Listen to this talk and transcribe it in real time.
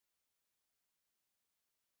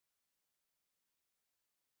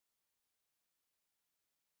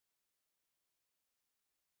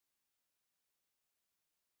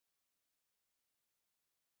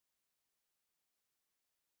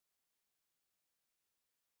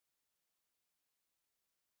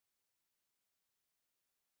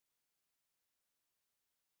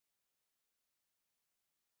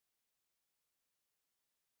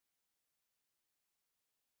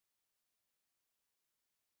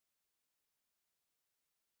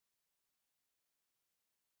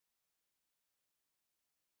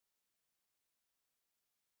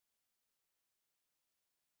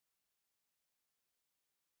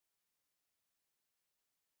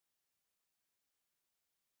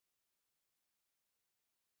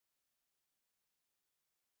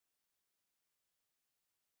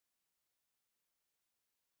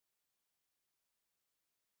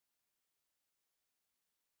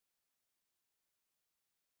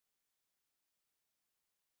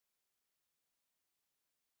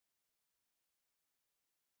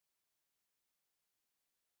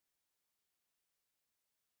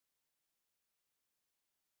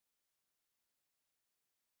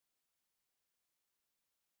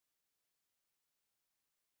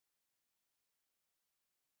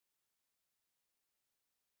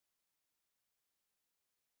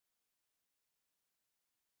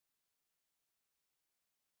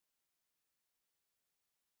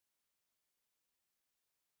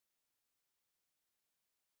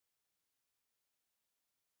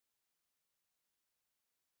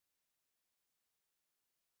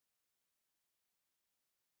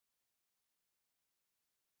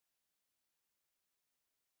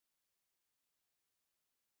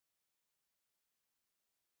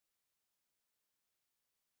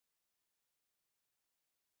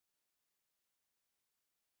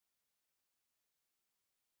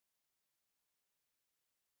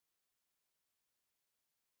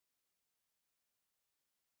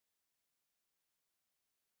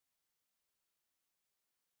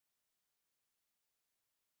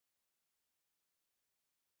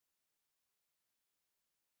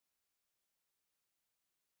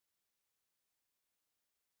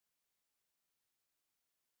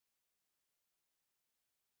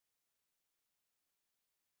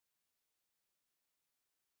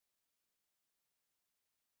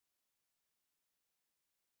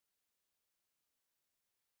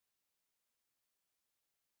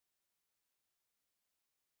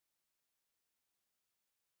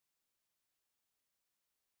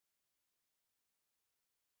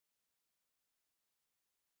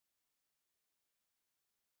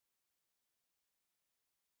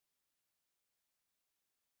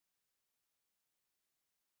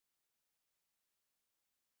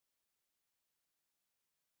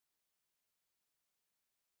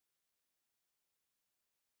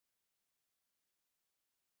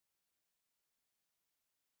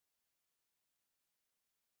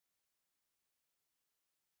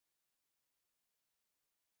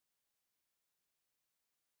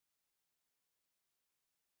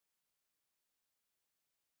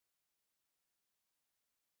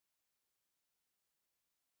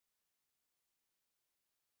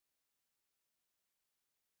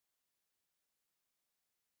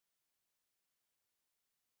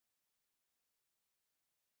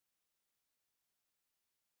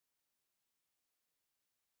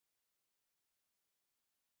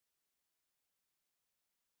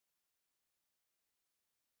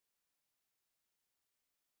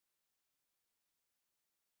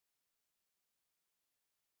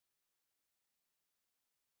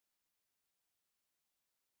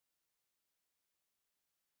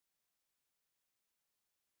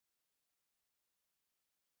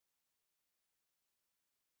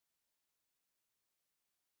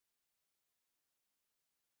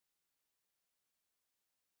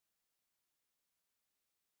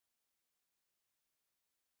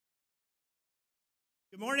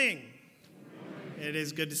Good morning. It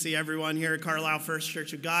is good to see everyone here at Carlisle First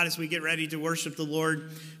Church of God as we get ready to worship the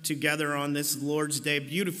Lord together on this Lord's Day.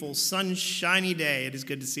 Beautiful, sunshiny day. It is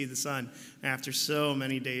good to see the sun after so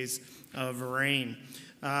many days of rain.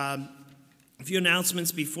 A few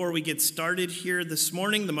announcements before we get started here this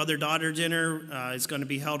morning. The mother-daughter dinner is going to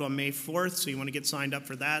be held on May 4th, so you want to get signed up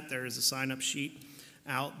for that. There is a sign-up sheet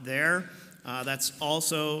out there. That's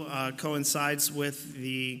also coincides with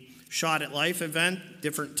the Shot at Life event,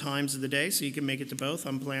 different times of the day, so you can make it to both.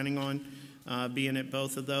 I'm planning on being at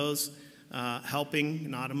both of those, helping,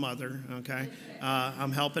 not a mother, okay?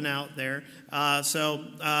 I'm helping out there. So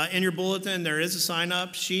in your bulletin, there is a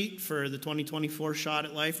sign-up sheet for the 2024 Shot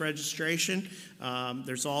at Life registration.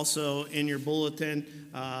 There's also in your bulletin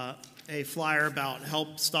a flyer about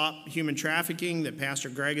Help Stop Human Trafficking that Pastor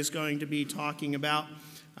Greg is going to be talking about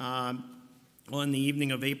on the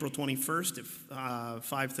evening of April 21st at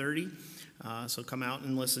 5:30. So come out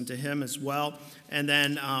and listen to him as well. And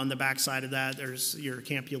then on the back side of that, there's your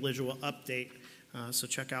Camp Ulijua update. So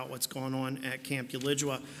check out what's going on at Camp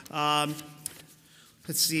Ulijua.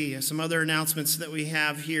 Let's see, some other announcements that we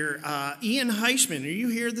have here. Ian Heichman, are you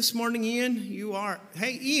here this morning, Ian? You are.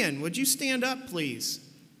 Hey, Ian, would you stand up, please?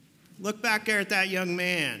 Look back there at that young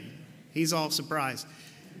man. He's all surprised.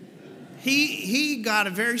 He got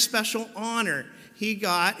a very special honor. He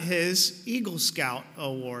got his Eagle Scout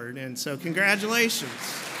award, and so congratulations.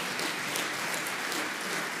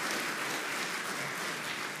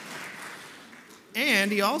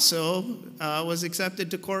 And he also was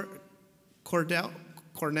accepted to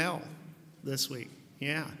Cornell this week.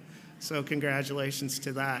 Yeah, so congratulations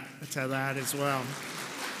to that as well.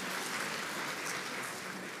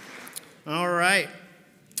 All right.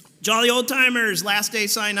 Jolly Old Timers, last day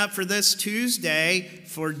sign up for this Tuesday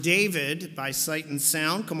for David by Sight and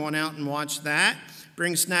Sound. Come on out and watch that.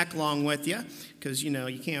 Bring a snack along with you because,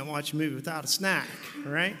 you can't watch a movie without a snack,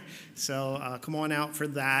 right? So come on out for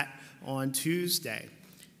that on Tuesday.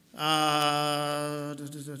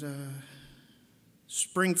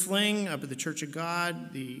 Spring Fling up at the Church of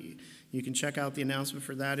God. You can check out the announcement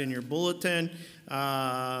for that in your bulletin.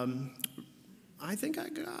 I think I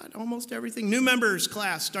got almost everything. New members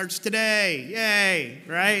class starts today. Yay,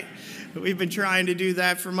 right? We've been trying to do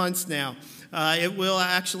that for months now. It will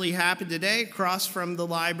actually happen today. Across from the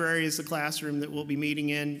library is the classroom that we'll be meeting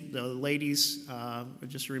in. The ladies, I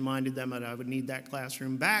just reminded them that I would need that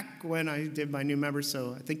classroom back when I did my new members,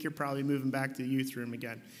 so I think you're probably moving back to the youth room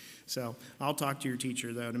again. So I'll talk to your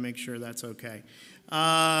teacher, though, to make sure that's okay.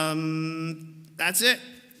 That's it.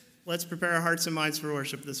 Let's prepare our hearts and minds for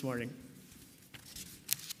worship this morning.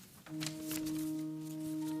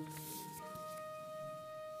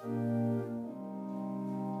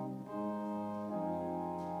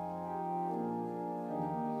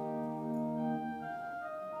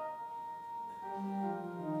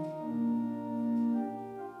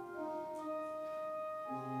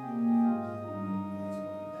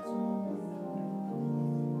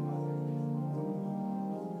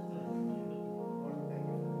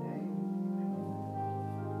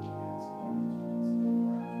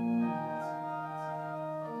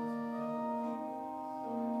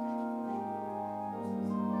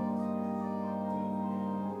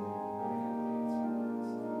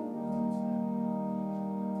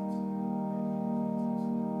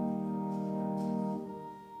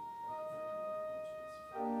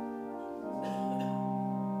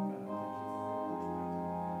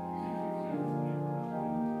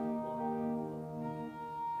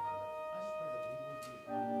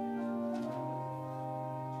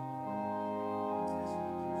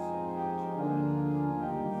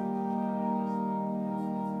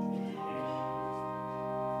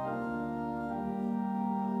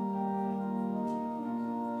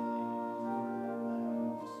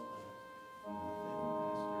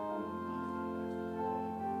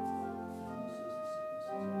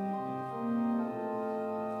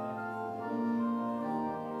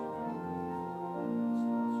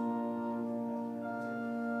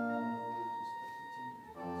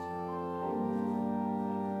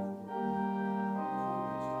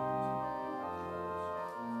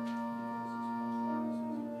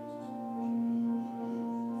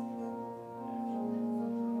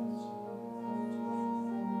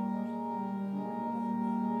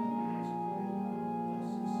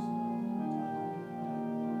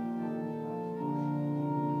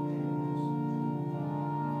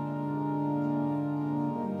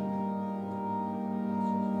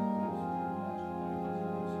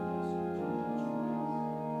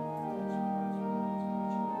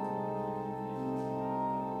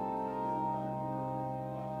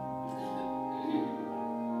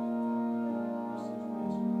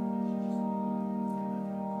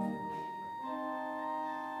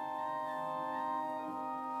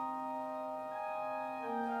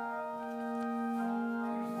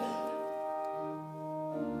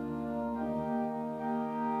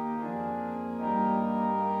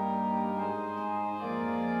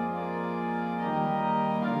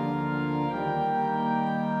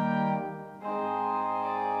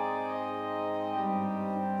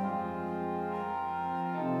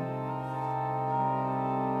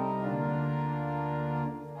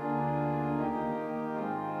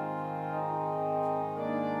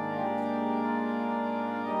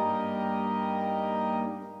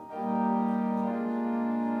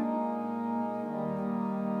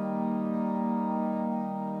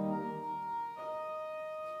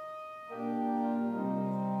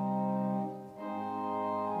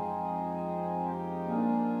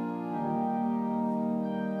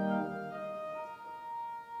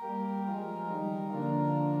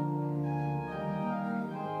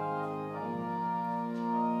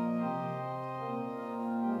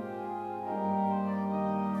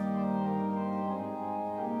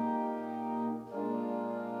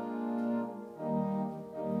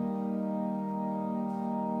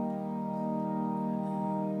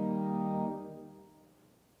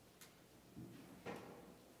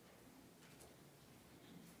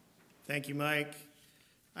 Thank you, Mike.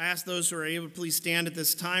 I ask those who are able to please stand at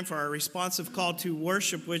this time for our responsive call to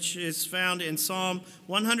worship, which is found in Psalm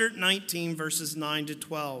 119, verses 9 to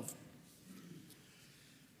 12.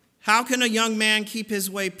 How can a young man keep his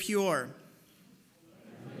way pure?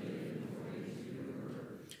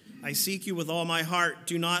 I seek you with all my heart.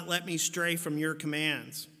 Do not let me stray from your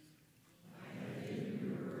commands.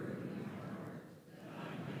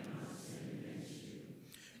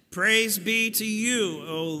 Praise be to you,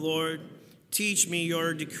 O Lord. Teach me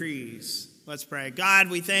your decrees. Let's pray. God,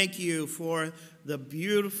 we thank you for the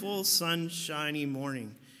beautiful sunshiny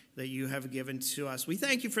morning that you have given to us. We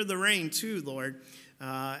thank you for the rain too, Lord,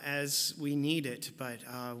 as we need it. But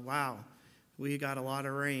wow, we got a lot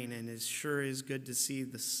of rain, and it sure is good to see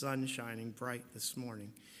the sun shining bright this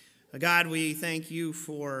morning. God, we thank you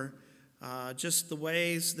for just the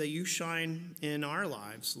ways that you shine in our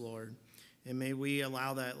lives, Lord. And may we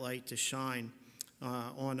allow that light to shine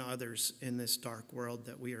on others in this dark world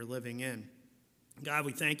that we are living in. God,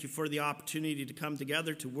 we thank you for the opportunity to come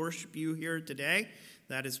together to worship you here today.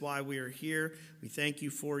 That is why we are here. We thank you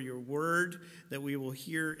for your word that we will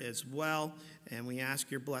hear as well. And we ask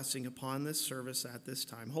your blessing upon this service at this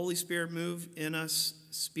time. Holy Spirit, move in us,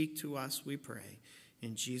 speak to us, we pray.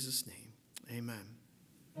 In Jesus' name, amen.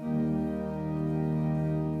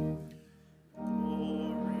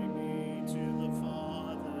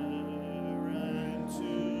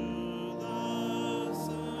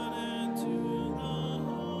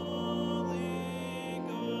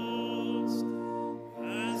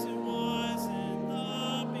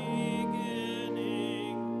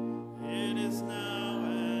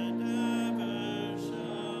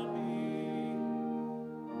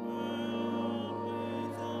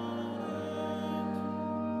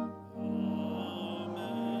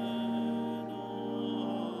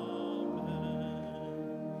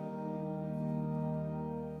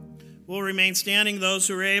 We'll remain standing, those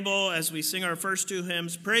who are able, as we sing our first two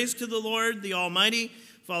hymns, Praise to the Lord, the Almighty,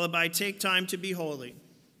 followed by Take Time to Be Holy.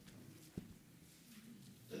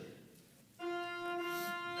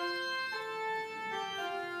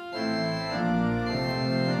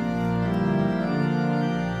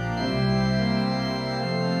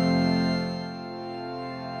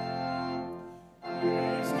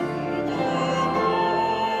 Praise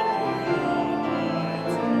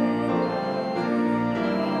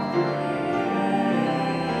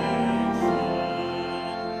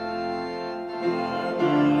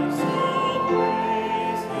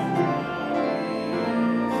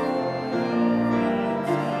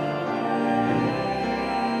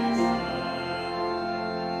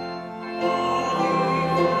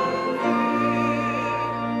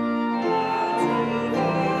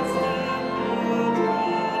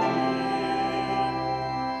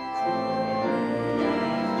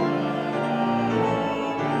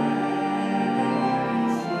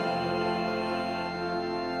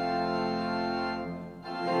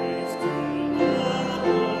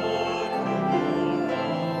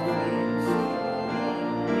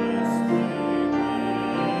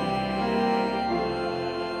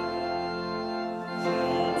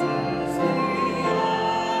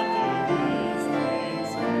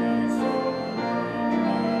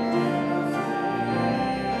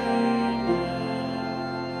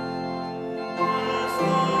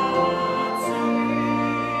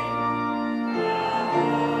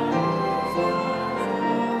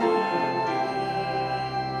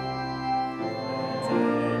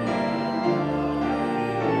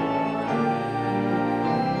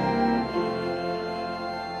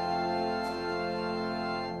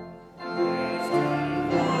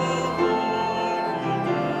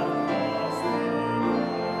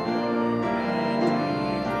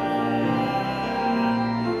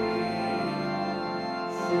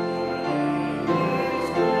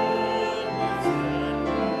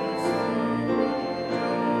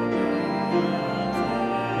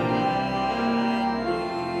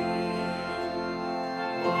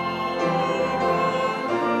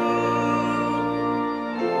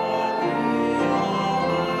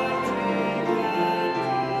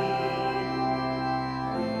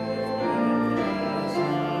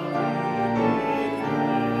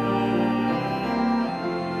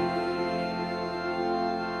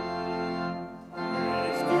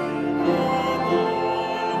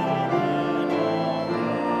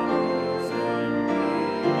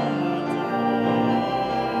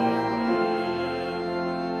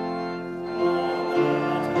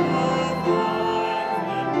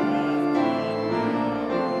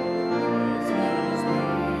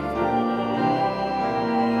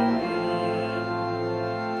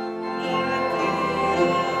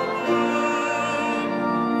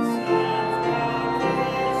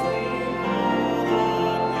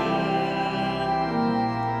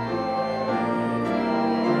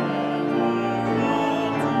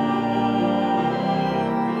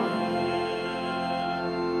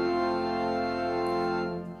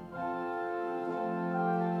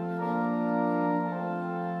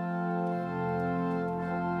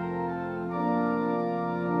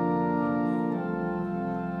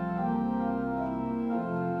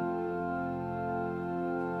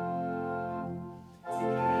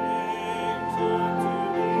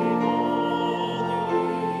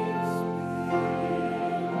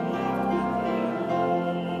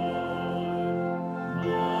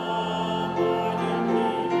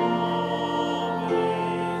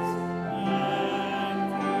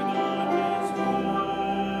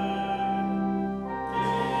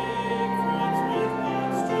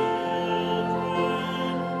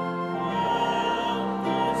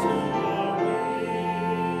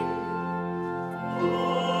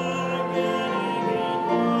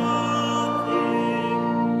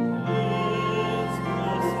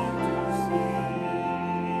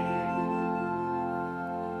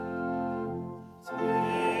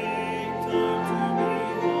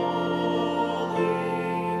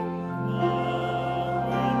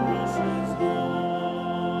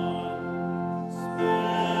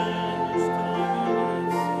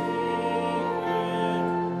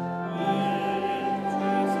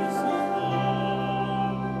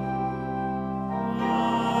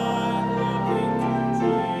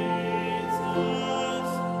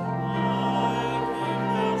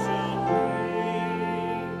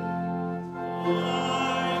Thank you.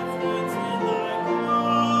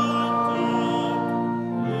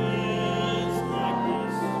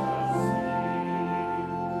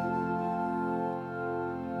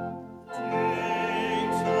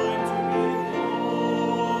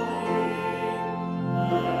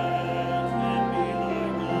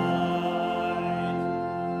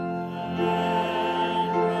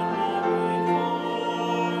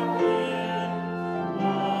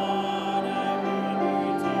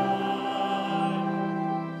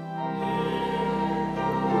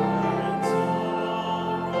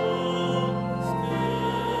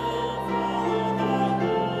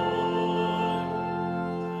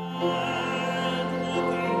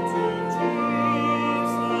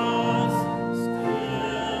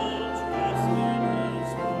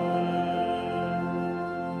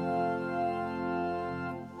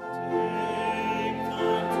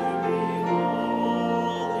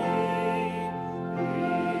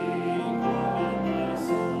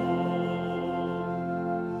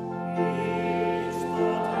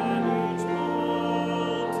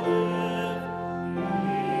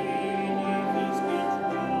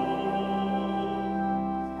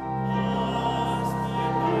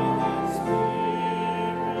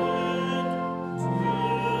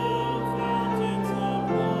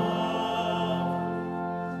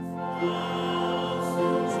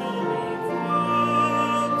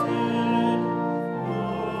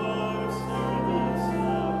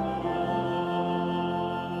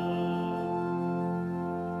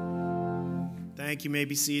 You may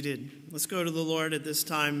be seated. Let's go to the Lord at this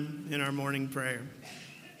time in our morning prayer.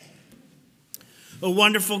 O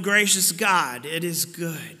wonderful, gracious God, it is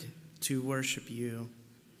good to worship you,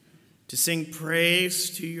 to sing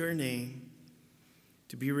praise to your name,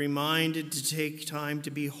 to be reminded to take time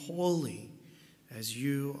to be holy as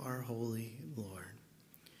you are holy, Lord.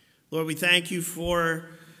 Lord, we thank you for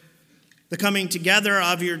the coming together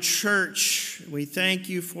of your church. We thank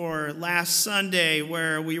you for last Sunday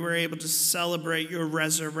where we were able to celebrate your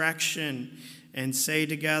resurrection and say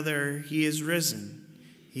together, He is risen.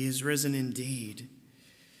 He is risen indeed.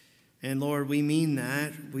 And Lord, we mean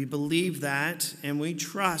that. We believe that. And we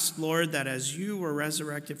trust, Lord, that as you were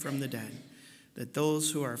resurrected from the dead, that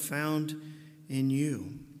those who are found in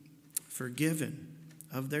you, forgiven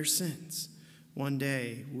of their sins, one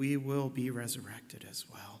day we will be resurrected as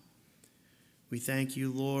well. We thank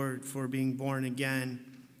you, Lord, for being born again.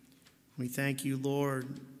 We thank you,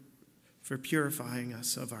 Lord, for purifying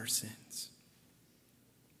us of our sins.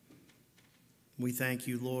 We thank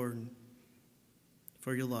you, Lord,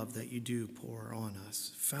 for your love that you do pour on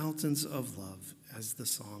us. Fountains of love, as the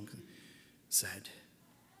song said.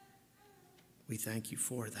 We thank you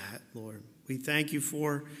for that, Lord. We thank you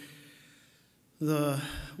for the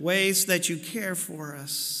ways that you care for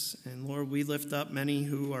us. And Lord, we lift up many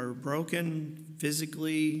who are broken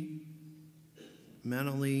physically,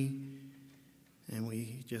 mentally, and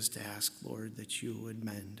we just ask, Lord, that you would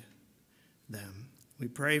mend them. We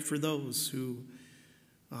pray for those who,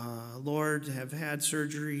 Lord, have had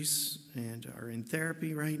surgeries and are in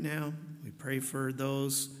therapy right now. We pray for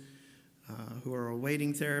those who are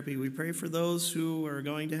awaiting therapy. We pray for those who are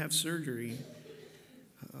going to have surgery,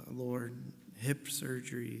 Lord, hip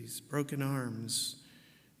surgeries, broken arms.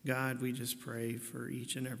 God, we just pray for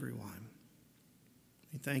each and every one.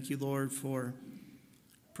 We thank you, Lord, for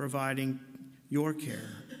providing your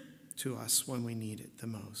care to us when we need it the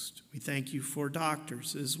most. We thank you for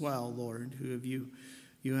doctors as well, Lord, who have you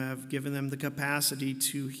have given them the capacity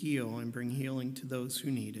to heal and bring healing to those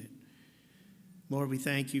who need it. Lord, we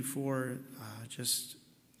thank you for just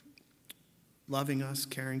loving us,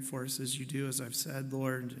 caring for us as you do, as I've said,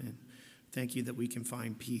 Lord, and thank you that we can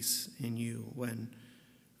find peace in you when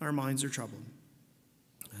our minds are troubled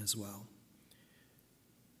as well.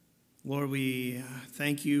 Lord, we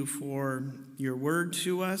thank you for your word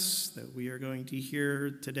to us that we are going to hear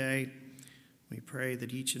today. We pray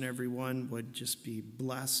that each and every one would just be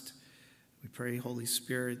blessed. We pray, Holy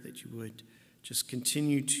Spirit, that you would just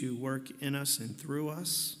continue to work in us and through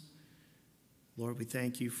us. Lord, we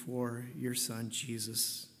thank you for your Son,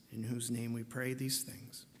 Jesus, in whose name we pray these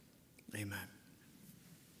things. Amen.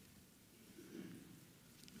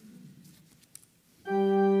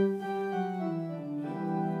 Praise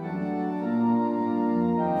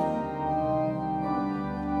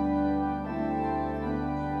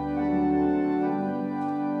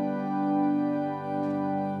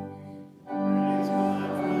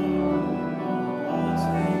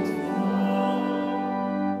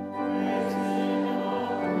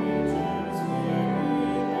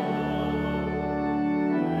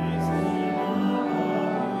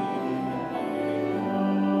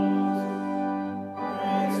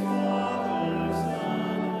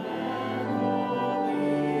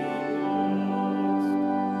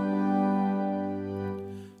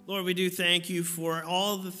Lord, we do thank you for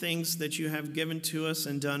all the things that you have given to us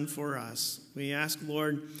and done for us. We ask,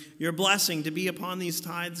 Lord, your blessing to be upon these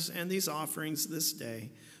tithes and these offerings this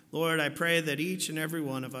day. Lord, I pray that each and every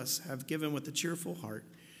one of us have given with a cheerful heart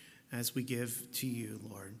as we give to you,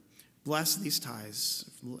 Lord. Bless these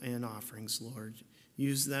tithes and offerings, Lord.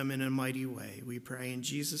 Use them in a mighty way. We pray in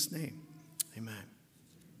Jesus' name. Amen.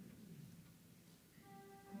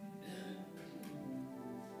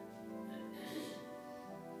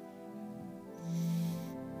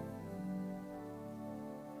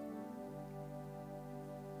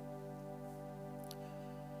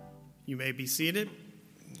 You may be seated.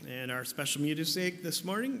 And our special music this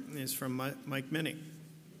morning is from Mike Minnick.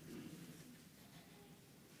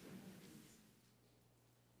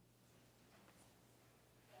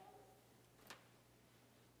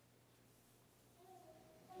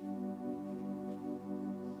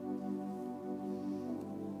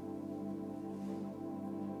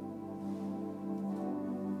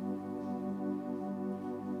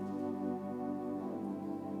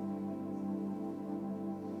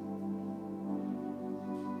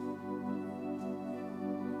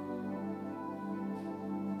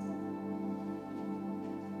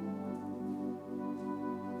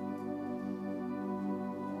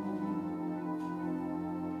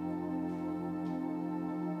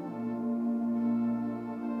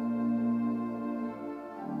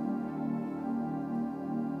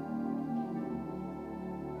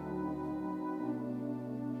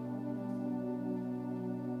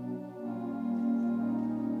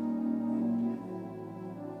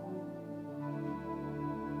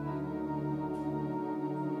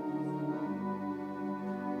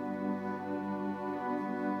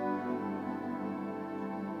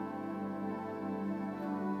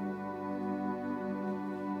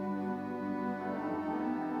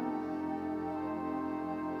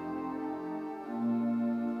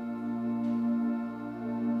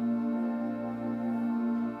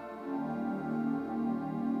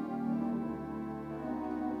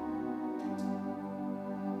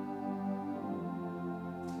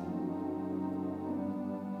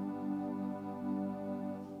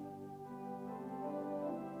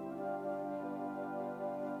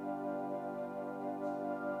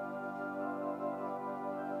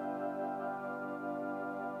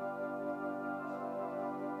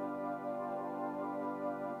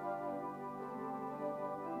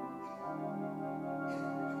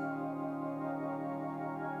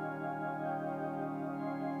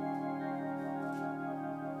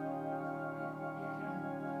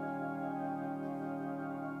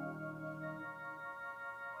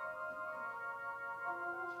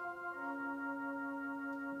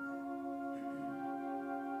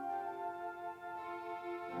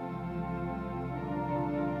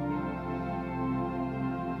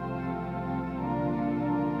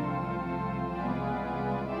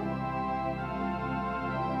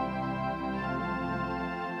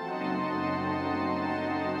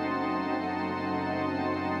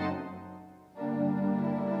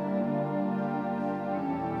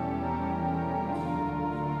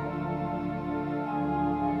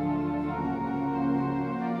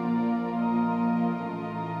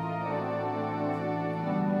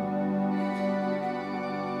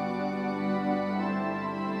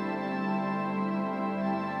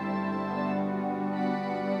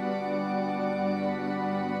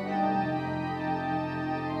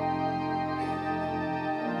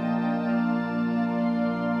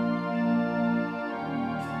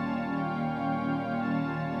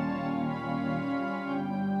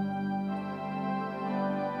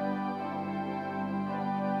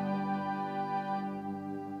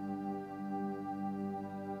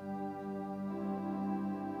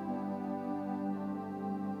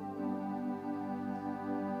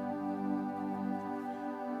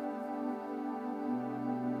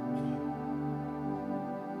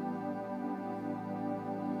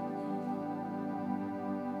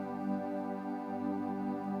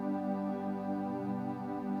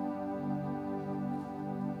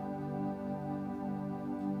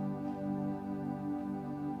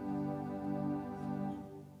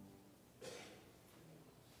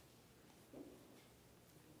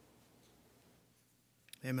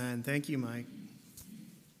 Amen. Thank you, Mike.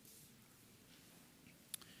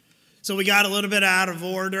 So we got a little bit out of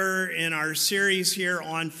order in our series here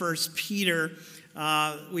on 1 Peter.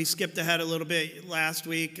 We skipped ahead a little bit last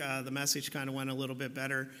week. The message kind of went a little bit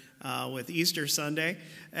better with Easter Sunday.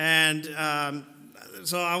 And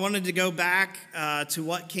so I wanted to go back to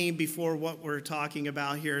what came before what we're talking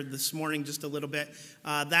about here this morning just a little bit.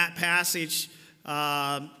 That passage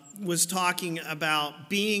was talking about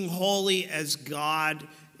being holy as God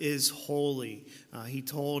is holy. He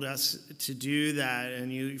told us to do that,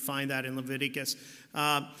 and you find that in Leviticus.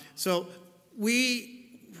 So we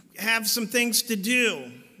have some things to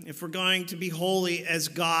do if we're going to be holy as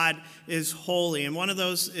God is holy. And one of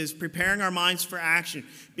those is preparing our minds for action,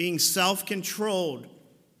 being self-controlled,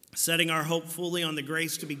 setting our hope fully on the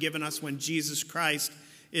grace to be given us when Jesus Christ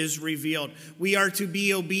is revealed. We are to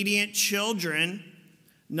be obedient children,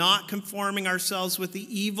 not conforming ourselves with the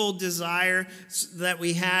evil desire that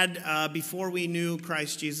we had before we knew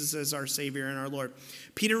Christ Jesus as our Savior and our Lord.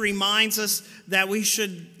 Peter reminds us that we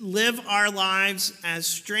should live our lives as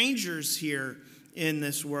strangers here in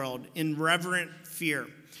this world, in reverent fear,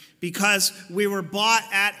 because we were bought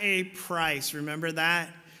at a price. Remember that?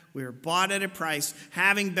 We were bought at a price,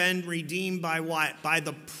 having been redeemed by what? By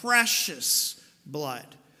the precious blood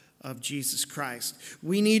of Jesus Christ.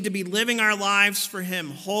 We need to be living our lives for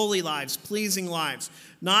him, holy lives, pleasing lives,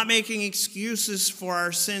 not making excuses for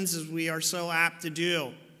our sins as we are so apt to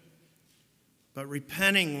do, but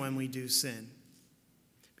repenting when we do sin.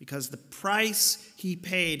 Because the price he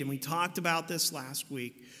paid, and we talked about this last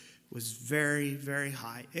week, was very, very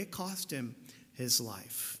high. It cost him his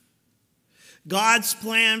life. God's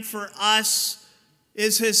plan for us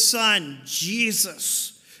is his son,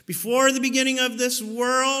 Jesus. Before the beginning of this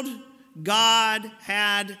world, God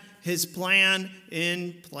had his plan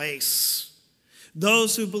in place.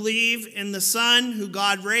 Those who believe in the Son, who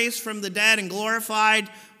God raised from the dead and glorified,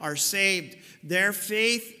 are saved. Their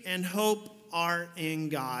faith and hope are in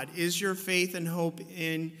God. Is your faith and hope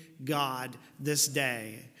in God this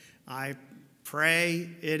day? I pray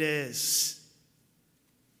it is.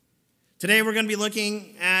 Today we're going to be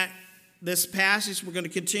looking at this passage. We're going to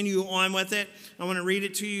continue on with it. I want to read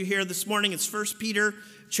it to you here this morning. It's 1 Peter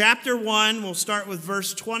chapter 1. We'll start with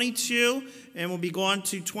verse 22, and we'll be going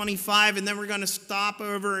to 25, and then we're going to stop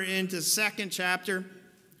over into 2nd chapter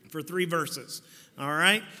for 3 verses. All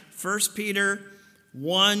right? 1 Peter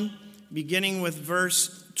 1, beginning with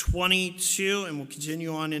verse 22, and we'll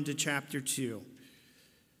continue on into chapter 2.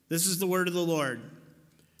 This is the word of the Lord.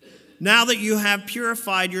 Now that you have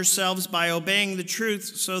purified yourselves by obeying the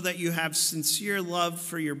truth, so that you have sincere love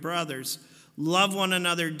for your brothers, love one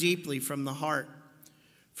another deeply from the heart.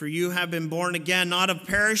 For you have been born again, not of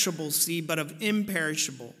perishable seed, but of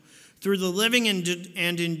imperishable, through the living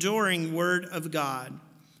and enduring word of God.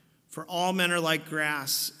 For all men are like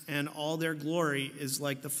grass, and all their glory is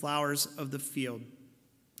like the flowers of the field.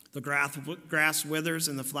 The grass withers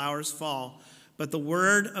and the flowers fall, but the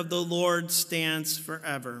word of the Lord stands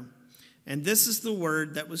forever. And this is the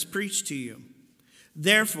word that was preached to you.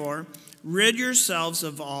 Therefore, rid yourselves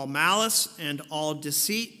of all malice and all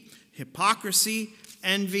deceit, hypocrisy,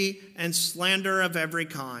 envy, and slander of every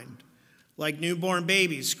kind. Like newborn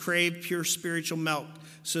babies, crave pure spiritual milk,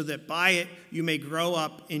 so that by it you may grow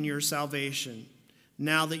up in your salvation,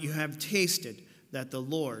 now that you have tasted that the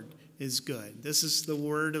Lord is good. This is the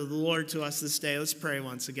word of the Lord to us this day. Let's pray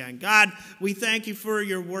once again. God, we thank you for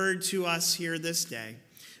your word to us here this day.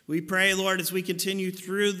 We pray, Lord, as we continue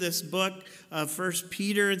through this book of 1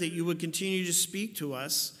 Peter, that you would continue to speak to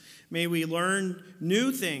us. May we learn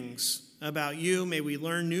new things about you. May we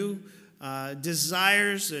learn new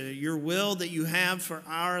desires, your will that you have for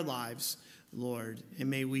our lives, Lord. And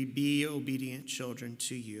may we be obedient children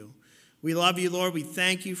to you. We love you, Lord. We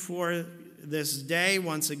thank you for this day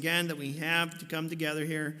once again that we have to come together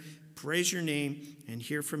here, praise your name, and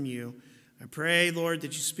hear from you. I pray, Lord,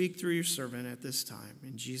 that you speak through your servant at this time.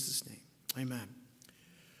 In Jesus' name, amen.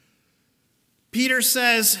 Peter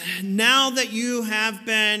says, now that you have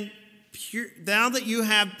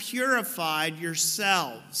purified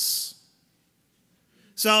yourselves.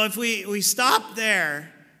 So if we stop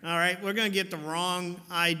there, all right, we're going to get the wrong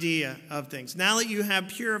idea of things. Now that you have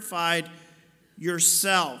purified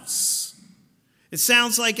yourselves. It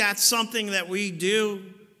sounds like that's something that we do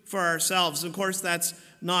for ourselves. Of course, that's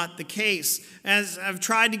not the case. As I've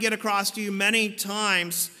tried to get across to you many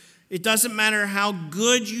times, it doesn't matter how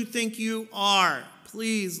good you think you are.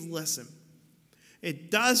 Please listen.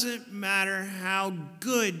 It doesn't matter how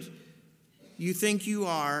good you think you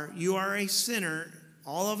are. You are a sinner.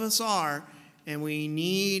 All of us are. And we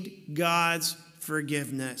need God's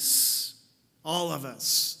forgiveness. All of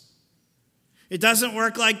us. It doesn't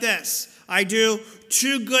work like this. I do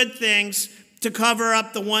 2 good things to cover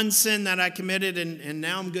up the one sin that I committed, and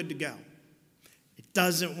now I'm good to go. It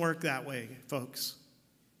doesn't work that way, folks.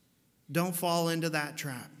 Don't fall into that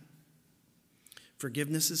trap.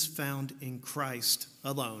 Forgiveness is found in Christ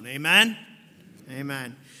alone. Amen?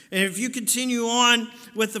 Amen. And if you continue on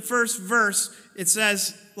with the first verse, it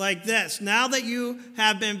says like this: now that you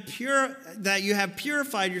have been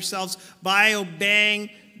purified yourselves by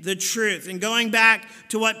obeying the truth. And going back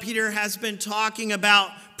to what Peter has been talking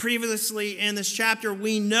about previously in this chapter,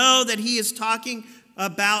 we know that he is talking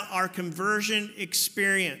about our conversion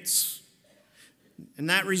experience. And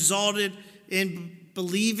that resulted in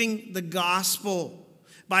believing the gospel,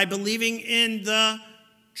 by believing in the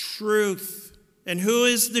truth. And who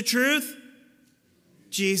is the truth?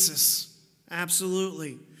 Jesus.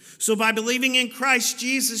 Absolutely. So by believing in Christ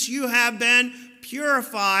Jesus, you have been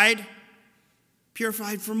purified.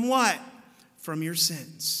 Purified from what? From your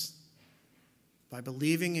sins. By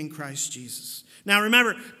believing in Christ Jesus. Now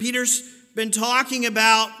remember, Peter's been talking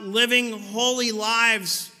about living holy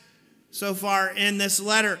lives so far in this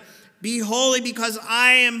letter. Be holy because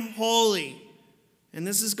I am holy. And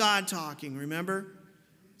this is God talking, remember?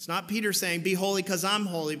 It's not Peter saying, be holy because I'm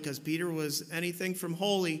holy, because Peter was anything from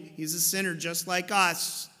holy. He's a sinner just like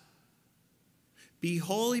us. Be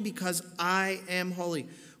holy because I am holy.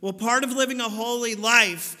 Well, part of living a holy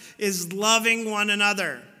life is loving one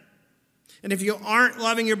another. And if you aren't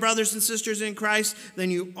loving your brothers and sisters in Christ, then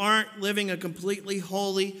you aren't living a completely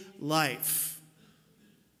holy life.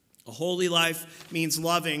 A holy life means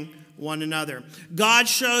loving one another. God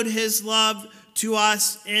showed his love to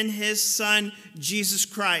us in his Son, Jesus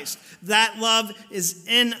Christ. That love is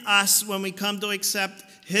in us when we come to accept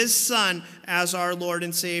his Son as our Lord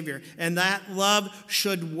and Savior. And that love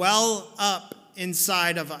should well up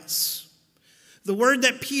inside of us. The word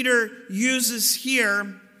that Peter uses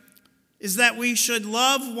here is that we should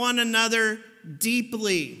love one another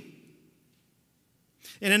deeply.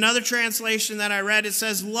 In another translation that I read, it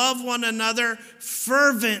says, love one another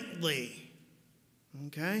fervently.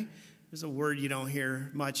 Okay? There's a word you don't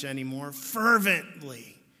hear much anymore,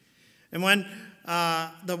 fervently. And when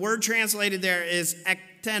the word translated there is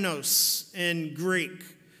ektenos in Greek,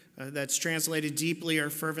 that's translated deeply or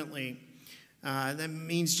fervently. That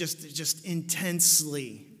means just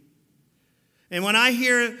intensely. And when I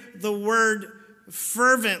hear the word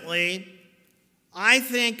fervently, I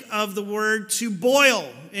think of the word to boil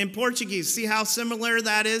in Portuguese. See how similar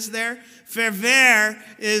that is there? Ferver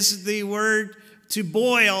is the word to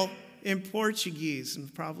boil in Portuguese.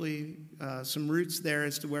 And probably some roots there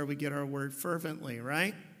as to where we get our word fervently,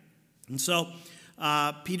 right? And so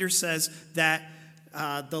Peter says that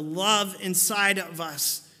the love inside of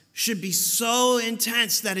us should be so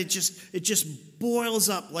intense that it just boils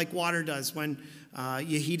up like water does when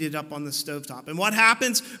you heat it up on the stovetop. And what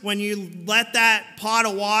happens when you let that pot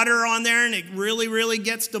of water on there and it really, really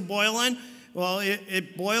gets to boiling? Well,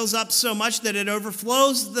 it boils up so much that it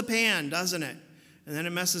overflows the pan, doesn't it? And then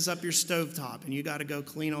it messes up your stovetop, and you got to go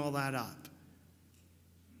clean all that up.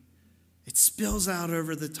 It spills out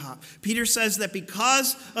over the top. Peter says that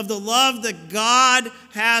because of the love that God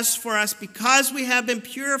has for us, because we have been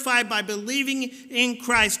purified by believing in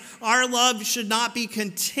Christ, our love should not be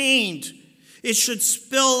contained. It should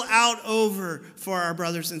spill out over for our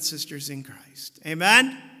brothers and sisters in Christ.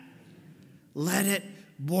 Amen? Let it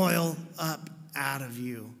boil up out of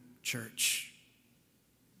you, church.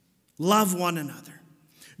 Love one another.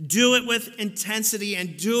 Do it with intensity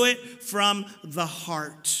and do it from the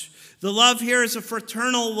heart. The love here is a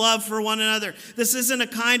fraternal love for one another. This isn't a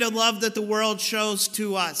kind of love that the world shows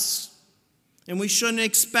to us. And we shouldn't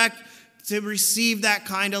expect to receive that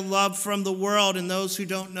kind of love from the world and those who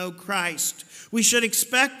don't know Christ. We should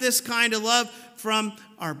expect this kind of love from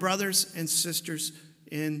our brothers and sisters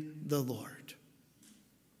in the Lord.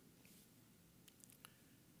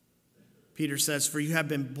 Peter says, for you have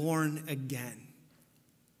been born again.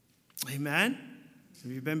 Amen?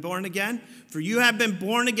 Have you been born again? For you have been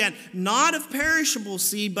born again, not of perishable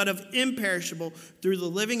seed, but of imperishable, through the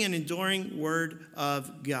living and enduring word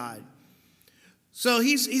of God. So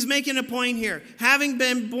he's making a point here. Having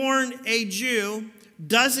been born a Jew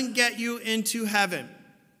doesn't get you into heaven.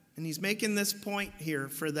 And he's making this point here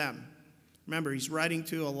for them. Remember, he's writing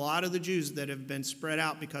to a lot of the Jews that have been spread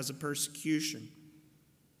out because of persecution.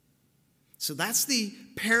 So that's the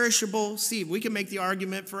perishable seed. We can make the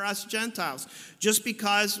argument for us Gentiles. Just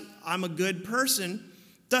because I'm a good person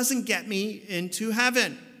doesn't get me into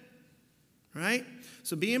heaven. Right?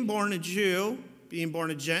 So being born a Jew, being born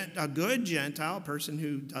a good Gentile, a person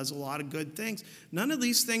who does a lot of good things, none of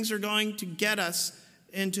these things are going to get us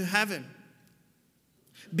into heaven.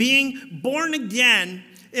 Being born again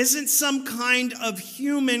isn't some kind of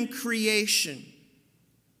human creation.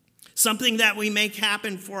 Something that we make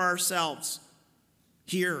happen for ourselves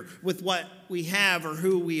here with what we have or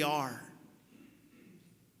who we are.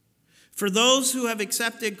 For those who have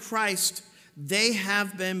accepted Christ, they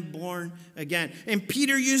have been born again. And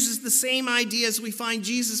Peter uses the same ideas we find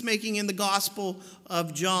Jesus making in the Gospel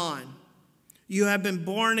of John. You have been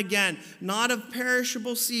born again, not of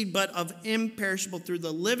perishable seed, but of imperishable, through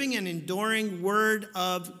the living and enduring word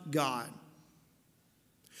of God.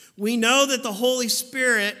 We know that the Holy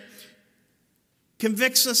Spirit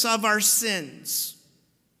convicts us of our sins.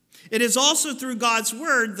 It is also through God's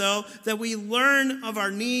word, though, that we learn of our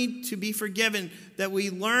need to be forgiven, that we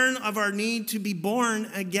learn of our need to be born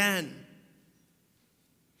again.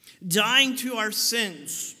 Dying to our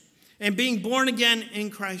sins and being born again in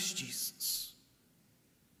Christ Jesus.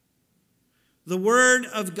 The word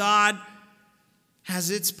of God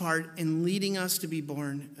has its part in leading us to be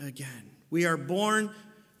born again. We are born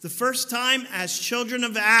the first time as children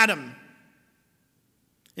of Adam.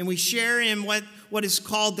 And we share in what is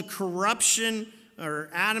called the corruption, or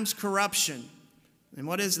Adam's corruption. And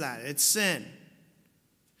what is that? It's sin.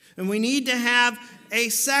 And we need to have a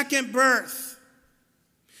second birth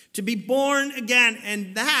to be born again.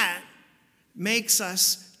 And that makes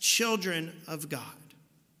us children of God.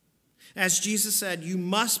 As Jesus said, you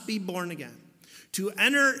must be born again. To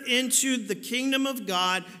enter into the kingdom of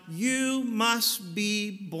God, you must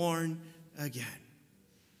be born again.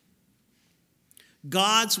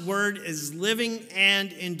 God's word is living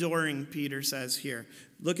and enduring, Peter says here.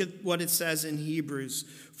 Look at what it says in Hebrews.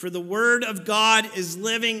 For the word of God is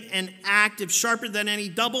living and active, sharper than any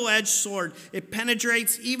double-edged sword. It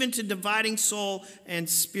penetrates even to dividing soul and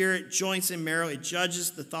spirit, joints and marrow. It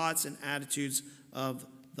judges the thoughts and attitudes of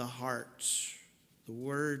the heart. The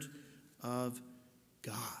word of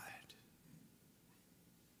God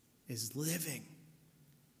is living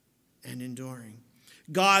and enduring.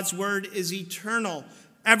 God's word is eternal,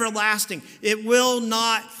 everlasting. It will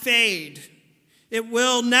not fade. It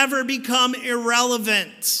will never become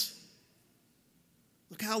irrelevant.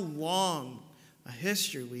 Look how long a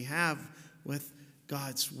history we have with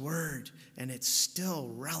God's word, and it's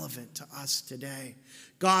still relevant to us today.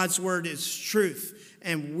 God's word is truth,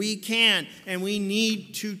 and we can and we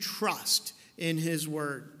need to trust in his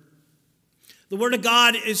word. The word of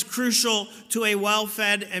God is crucial to a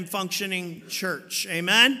well-fed and functioning church.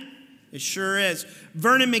 Amen? It sure is.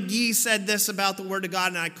 Vernon McGee said this about the word of God,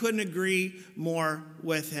 and I couldn't agree more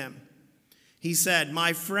with him. He said,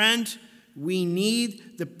 "My friend, we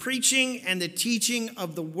need the preaching and the teaching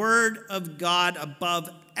of the word of God above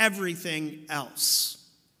everything else.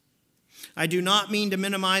 I do not mean to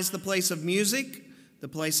minimize the place of music, the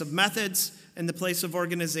place of methods, and the place of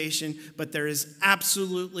organization, but there is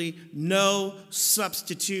absolutely no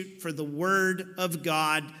substitute for the word of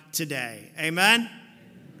God today." Amen?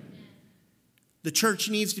 The church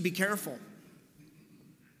needs to be careful.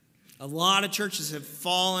 A lot of churches have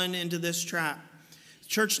fallen into this trap. The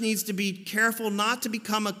church needs to be careful not to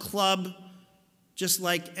become a club just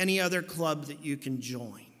like any other club that you can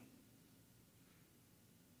join,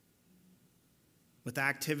 with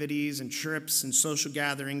activities and trips and social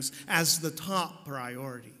gatherings as the top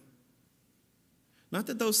priority. Not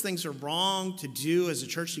that those things are wrong to do as a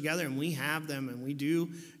church together, and we have them, and we do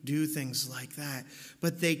things like that.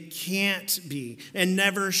 But they can't be, and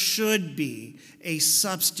never should be, a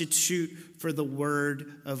substitute for the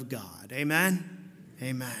word of God. Amen?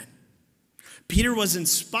 Amen. Peter was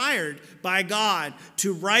inspired by God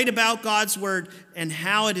to write about God's word and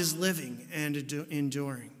how it is living and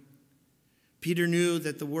enduring. Peter knew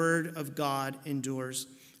that the word of God endures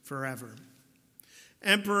forever.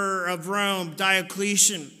 Emperor of Rome,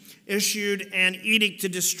 Diocletian, issued an edict to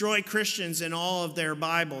destroy Christians in all of their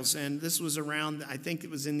Bibles. And this was around, I think it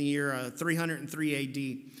was in the year 303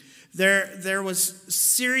 AD. There was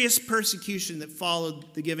serious persecution that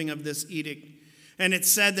followed the giving of this edict. And it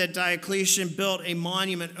said that Diocletian built a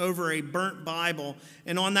monument over a burnt Bible.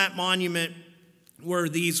 And on that monument were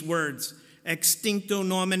these words, "Extincto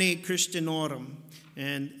nomine Christianorum."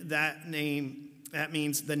 And that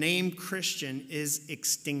means the name Christian is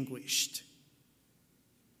extinguished.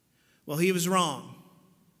 Well, he was wrong.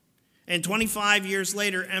 And 25 years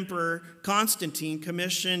later, Emperor Constantine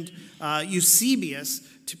commissioned Eusebius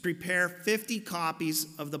to prepare 50 copies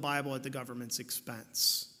of the Bible at the government's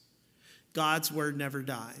expense. God's word never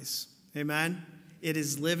dies. Amen? It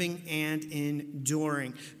is living and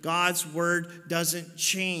enduring. God's word doesn't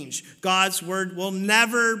change. God's word will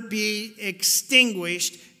never be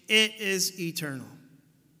extinguished. It is eternal.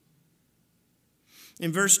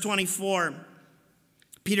 In verse 24,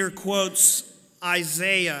 Peter quotes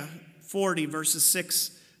Isaiah 40, verses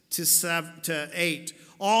 6 to 8.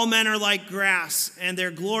 "All men are like grass, and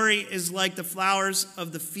their glory is like the flowers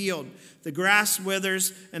of the field. The grass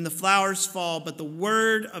withers and the flowers fall, but the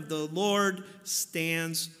word of the Lord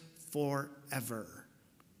stands forever."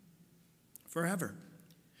 Forever.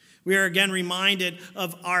 We are again reminded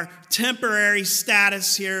of our temporary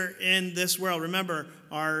status here in this world. Remember,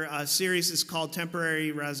 our series is called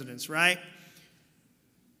Temporary Residence, right?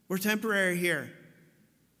 We're temporary here.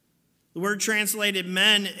 The word translated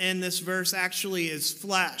men in this verse actually is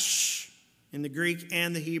flesh in the Greek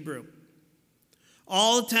and the Hebrew.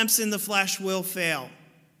 All attempts in the flesh will fail.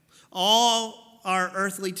 All our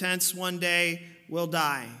earthly tents one day will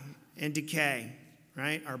die and decay,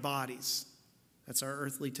 right? Our bodies. That's our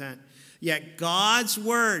earthly tent. Yet God's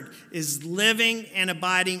word is living and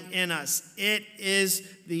abiding in us. It is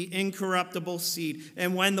the incorruptible seed.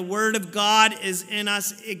 And when the word of God is in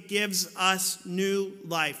us, it gives us new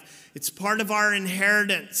life. It's part of our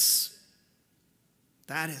inheritance.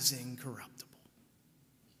 That is incorruptible.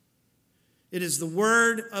 It is the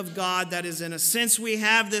word of God that is in us. Since we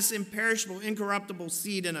have this imperishable, incorruptible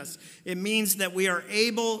seed in us, it means that we are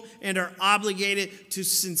able and are obligated to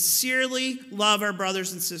sincerely love our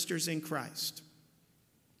brothers and sisters in Christ.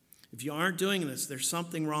 If you aren't doing this, there's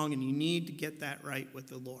something wrong, and you need to get that right with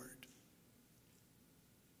the Lord.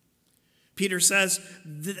 Peter says,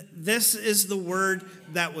 this is the word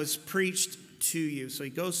that was preached to you. So he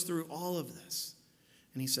goes through all of this.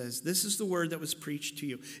 And he says, this is the word that was preached to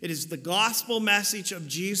you. It is the gospel message of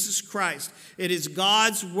Jesus Christ. It is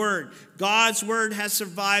God's word. God's word has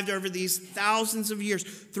survived over these thousands of years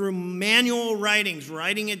through manual writings,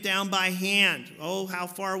 writing it down by hand. Oh, how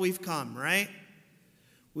far we've come, right?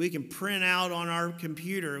 We can print out on our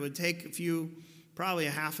computer. It would take probably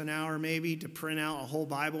a half an hour maybe, to print out a whole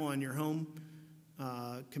Bible on your home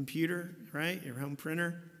computer, right? Your home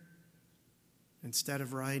printer. Instead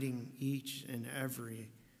of writing each and every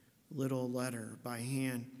little letter by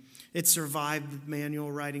hand. It survived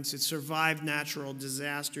manual writings. It survived natural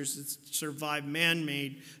disasters. It survived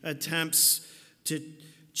man-made attempts to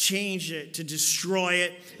change it, to destroy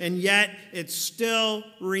it, and yet it still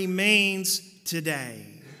remains today.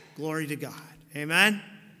 Glory to God. Amen?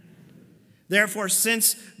 Therefore,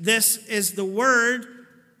 since this is the word,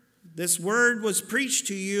 this word was preached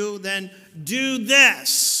to you, then do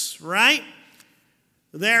this, right?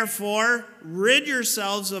 Therefore, rid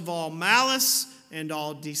yourselves of all malice and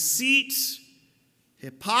all deceit,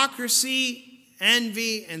 hypocrisy,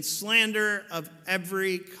 envy, and slander of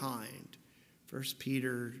every kind. 1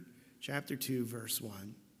 Peter chapter 2, verse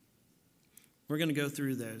 1. We're going to go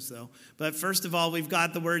through those, though. But first of all, we've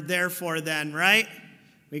got the word therefore then, right?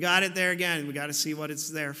 We got it there again. We got to see what it's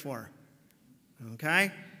there for.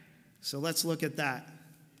 Okay? So let's look at that.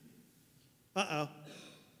 Uh-oh.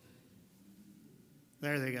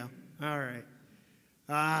 There they go. All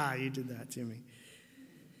right. You did that to me.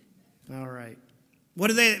 All right. What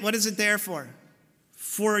is it there for?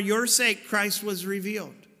 For your sake, Christ was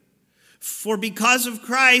revealed. For because of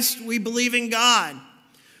Christ, we believe in God.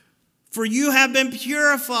 For you have been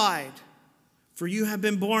purified. For you have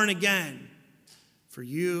been born again. For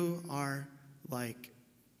you are like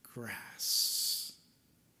grass.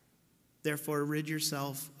 Therefore, rid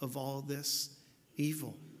yourself of all this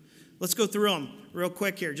evil. Let's go through them real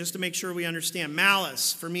quick here just to make sure we understand.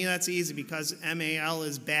 Malice, for me that's easy because M-A-L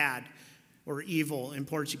is bad or evil in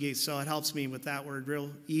Portuguese, so it helps me with that word real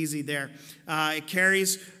easy there. It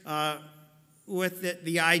carries with it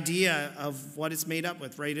the idea of what it's made up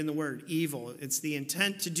with right in the word, evil. It's the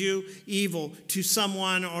intent to do evil to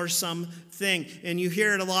someone or something. And you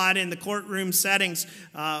hear it a lot in the courtroom settings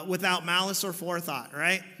without malice or forethought,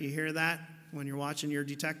 right? You hear that when you're watching your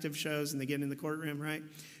detective shows and they get in the courtroom, right?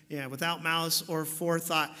 Yeah, without malice or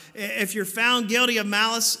forethought. If you're found guilty of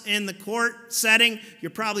malice in the court setting,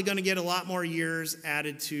 you're probably going to get a lot more years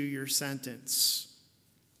added to your sentence.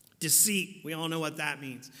 Deceit, we all know what that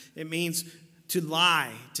means. It means to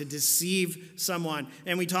lie, to deceive someone.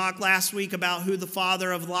 And we talked last week about who the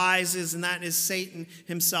father of lies is, and that is Satan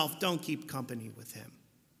himself. Don't keep company with him.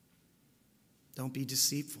 Don't be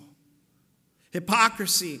deceitful.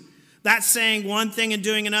 Hypocrisy. That's saying one thing and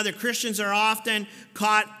doing another. Christians are often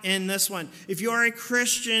caught in this one. If you're a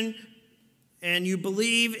Christian and you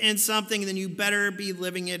believe in something, then you better be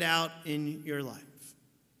living it out in your life.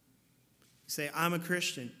 You say, I'm a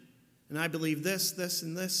Christian, and I believe this, this,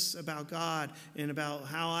 and this about God and about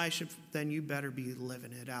how I should, then you better be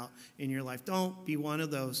living it out in your life. Don't be one of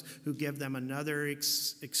those who give them another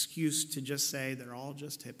excuse to just say they're all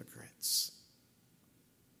just hypocrites.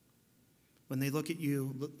 When they look at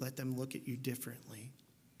you, let them look at you differently.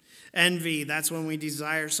 Envy, that's when we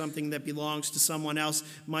desire something that belongs to someone else.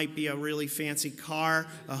 Might be a really fancy car,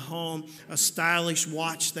 a home, a stylish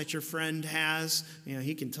watch that your friend has. You know,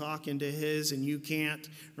 he can talk into his and you can't,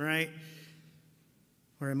 right?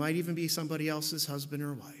 Or it might even be somebody else's husband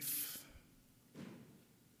or wife.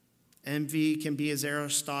 Envy can be, as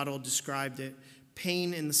Aristotle described it,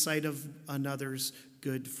 pain in the sight of another's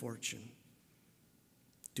good fortune.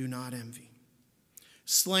 Do not envy.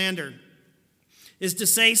 Slander is to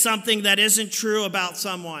say something that isn't true about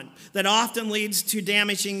someone, that often leads to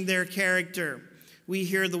damaging their character. We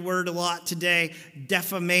hear the word a lot today,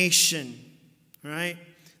 defamation, right?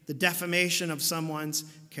 The defamation of someone's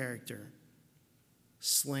character.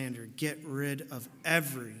 Slander. Get rid of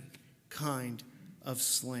every kind of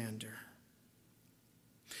slander.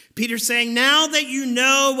 Peter's saying, now that you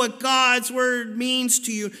know what God's word means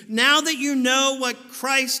to you, now that you know what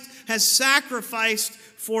Christ has sacrificed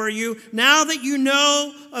for you, now that you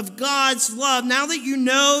know of God's love, now that you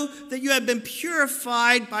know that you have been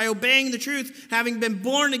purified by obeying the truth, having been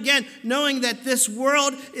born again, knowing that this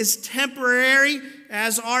world is temporary,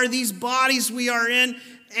 as are these bodies we are in,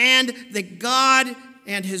 and that God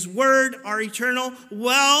and his word are eternal,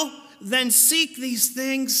 well, then seek these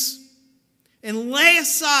things and lay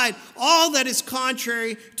aside all that is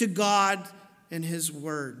contrary to God and his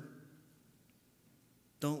word.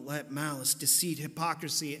 Don't let malice, deceit,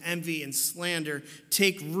 hypocrisy, envy, and slander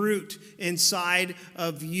take root inside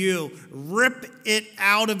of you. Rip it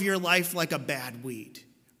out of your life like a bad weed.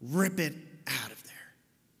 Rip it out of there.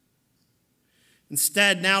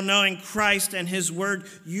 Instead, now knowing Christ and his word,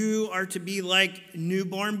 you are to be like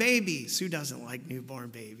newborn babies. Who doesn't like newborn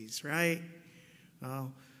babies, right?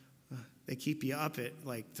 Well, they keep you up at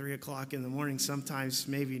like 3 o'clock in the morning. Sometimes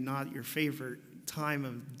maybe not your favorite time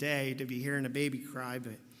of day to be hearing a baby cry,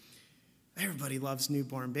 but everybody loves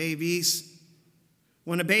newborn babies.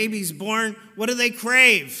 When a baby's born, what do they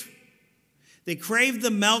crave? They crave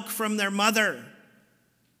the milk from their mother.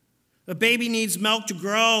 A baby needs milk to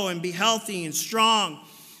grow and be healthy and strong.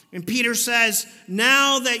 And Peter says,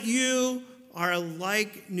 now that you are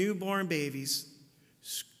like newborn babies,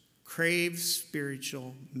 crave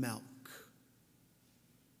spiritual milk.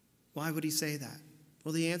 Why would he say that?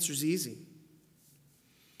 Well, the answer is easy.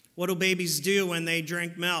 What do babies do when they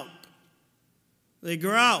drink milk? They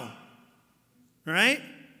grow, right?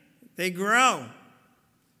 They grow.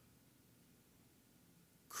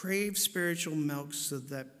 Crave spiritual milk so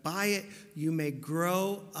that by it you may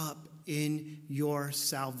grow up in your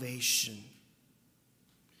salvation.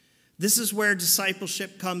 This is where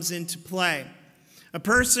discipleship comes into play. A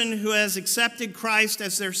person who has accepted Christ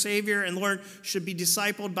as their Savior and Lord should be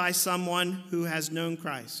discipled by someone who has known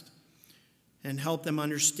Christ and help them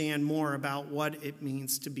understand more about what it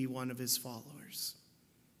means to be one of his followers.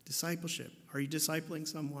 Discipleship. Are you discipling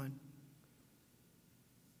someone?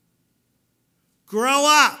 Grow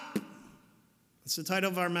up. That's the title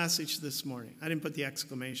of our message this morning. I didn't put the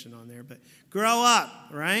exclamation on there, but grow up,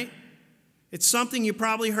 right? It's something you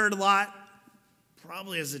probably heard a lot,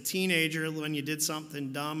 probably as a teenager when you did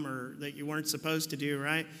something dumb or that you weren't supposed to do,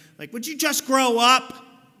 right? Like, would you just grow up?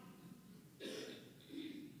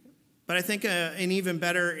 But I think an even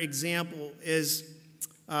better example is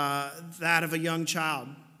that of a young child.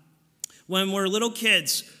 When we're little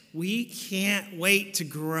kids, we can't wait to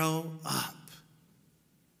grow up,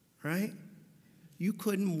 right? You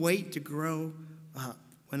couldn't wait to grow up.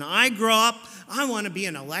 When I grow up, I want to be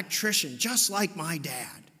an electrician just like my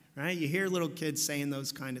dad, right? You hear little kids saying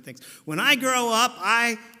those kind of things. When I grow up,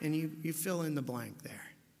 and you fill in the blank there.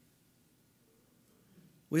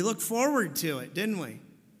 We look forward to it, didn't we?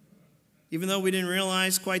 Even though we didn't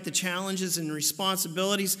realize quite the challenges and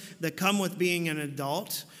responsibilities that come with being an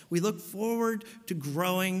adult, we look forward to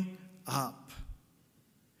growing up.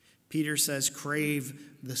 Peter says, crave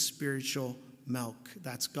the spiritual milk.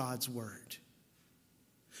 That's God's word.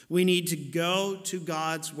 We need to go to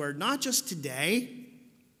God's word, not just today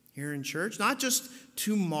here in church, not just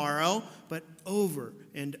tomorrow, but over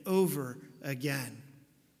and over again.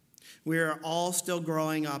 We are all still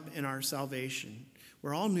growing up in our salvation.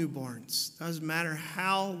 We're all newborns. Doesn't matter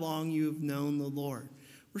how long you've known the Lord.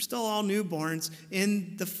 We're still all newborns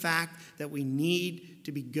in the fact that we need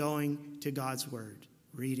to be going to God's word,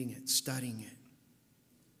 reading it, studying it.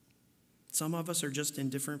 Some of us are just in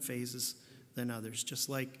different phases than others, just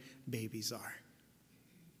like babies are.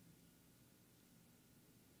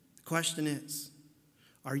 The question is,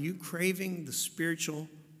 are you craving the spiritual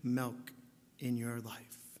milk in your life?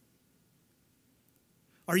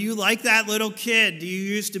 Are you like that little kid you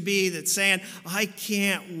used to be that's saying, I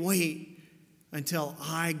can't wait until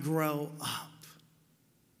I grow up?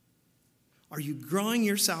 Are you growing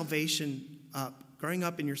your salvation up, growing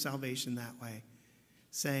up in your salvation that way,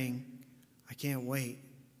 saying, I can't wait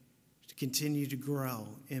to continue to grow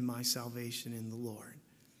in my salvation in the Lord.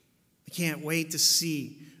 I can't wait to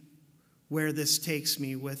see where this takes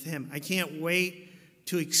me with him. I can't wait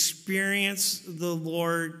to experience the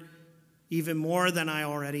Lord even more than I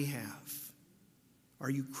already have? Are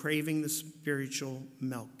you craving the spiritual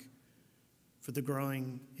milk for the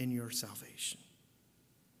growing in your salvation?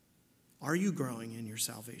 Are you growing in your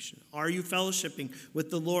salvation? Are you fellowshipping with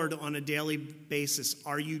the Lord on a daily basis?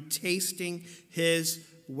 Are you tasting his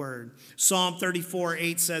word? Psalm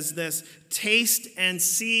 34:8 says this, taste and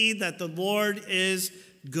see that the Lord is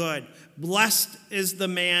good. Blessed is the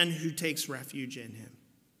man who takes refuge in him.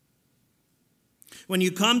 When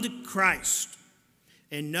you come to Christ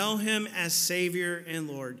and know him as Savior and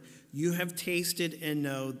Lord, you have tasted and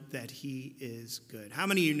know that he is good. How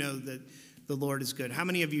many of you know that the Lord is good? How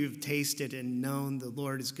many of you have tasted and known the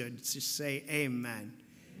Lord is good? Just say amen.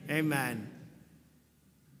 Amen.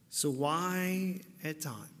 So why at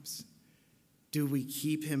times do we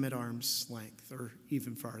keep him at arm's length or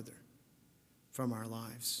even farther from our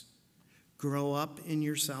lives? Grow up in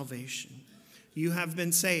your salvation. You have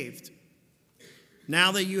been saved.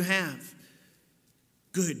 Now that you have,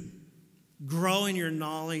 good. Grow in your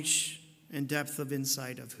knowledge and depth of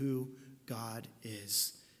insight of who God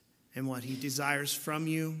is and what he desires from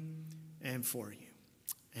you and for you.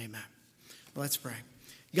 Amen. Let's pray.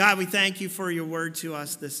 God, we thank you for your word to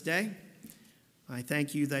us this day. I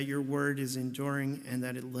thank you that your word is enduring and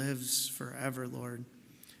that it lives forever, Lord.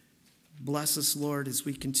 Bless us, Lord, as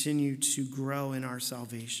we continue to grow in our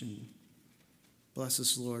salvation. Bless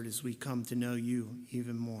us, Lord, as we come to know you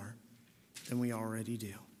even more than we already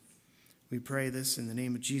do. We pray this in the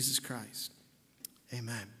name of Jesus Christ.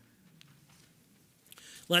 Amen.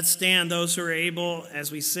 Let's stand, those who are able,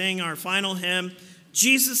 as we sing our final hymn,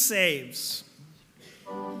 Jesus Saves.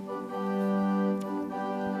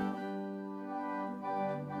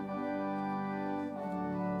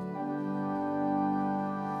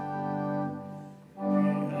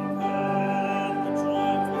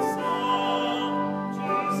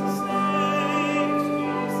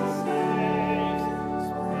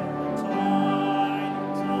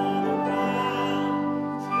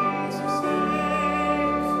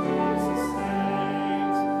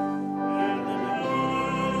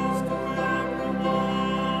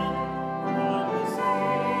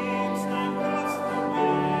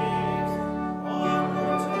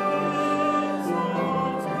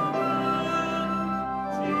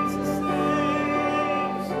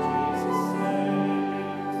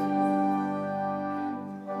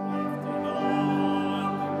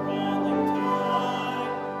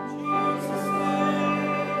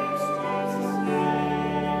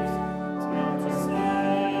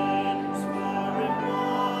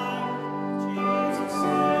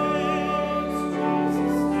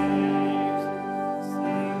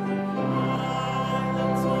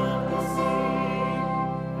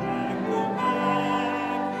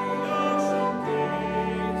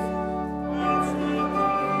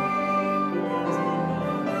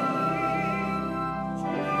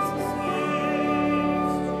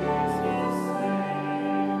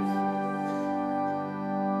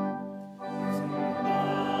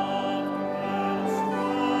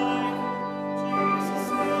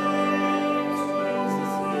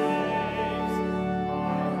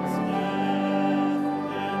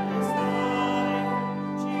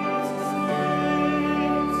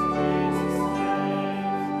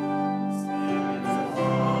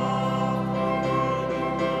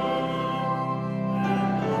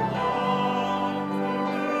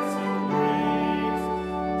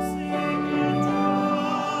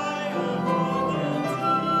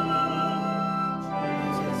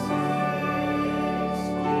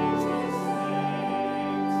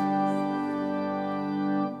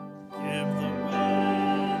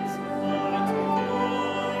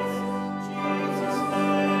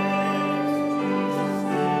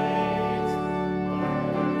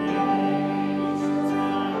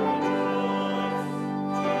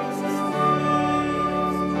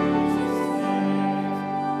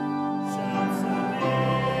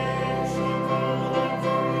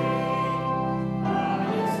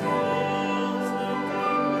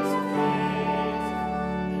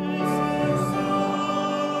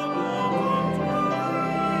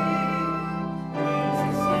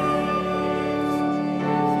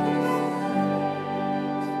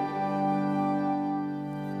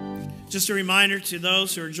 Just a reminder to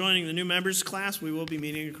those who are joining the new members class, we will be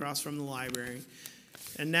meeting across from the library.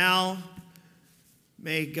 And now,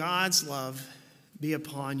 may God's love be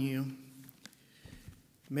upon you.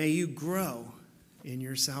 May you grow in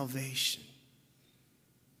your salvation.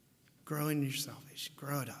 Grow in your salvation.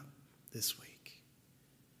 Grow it up this week.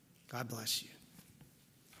 God bless you.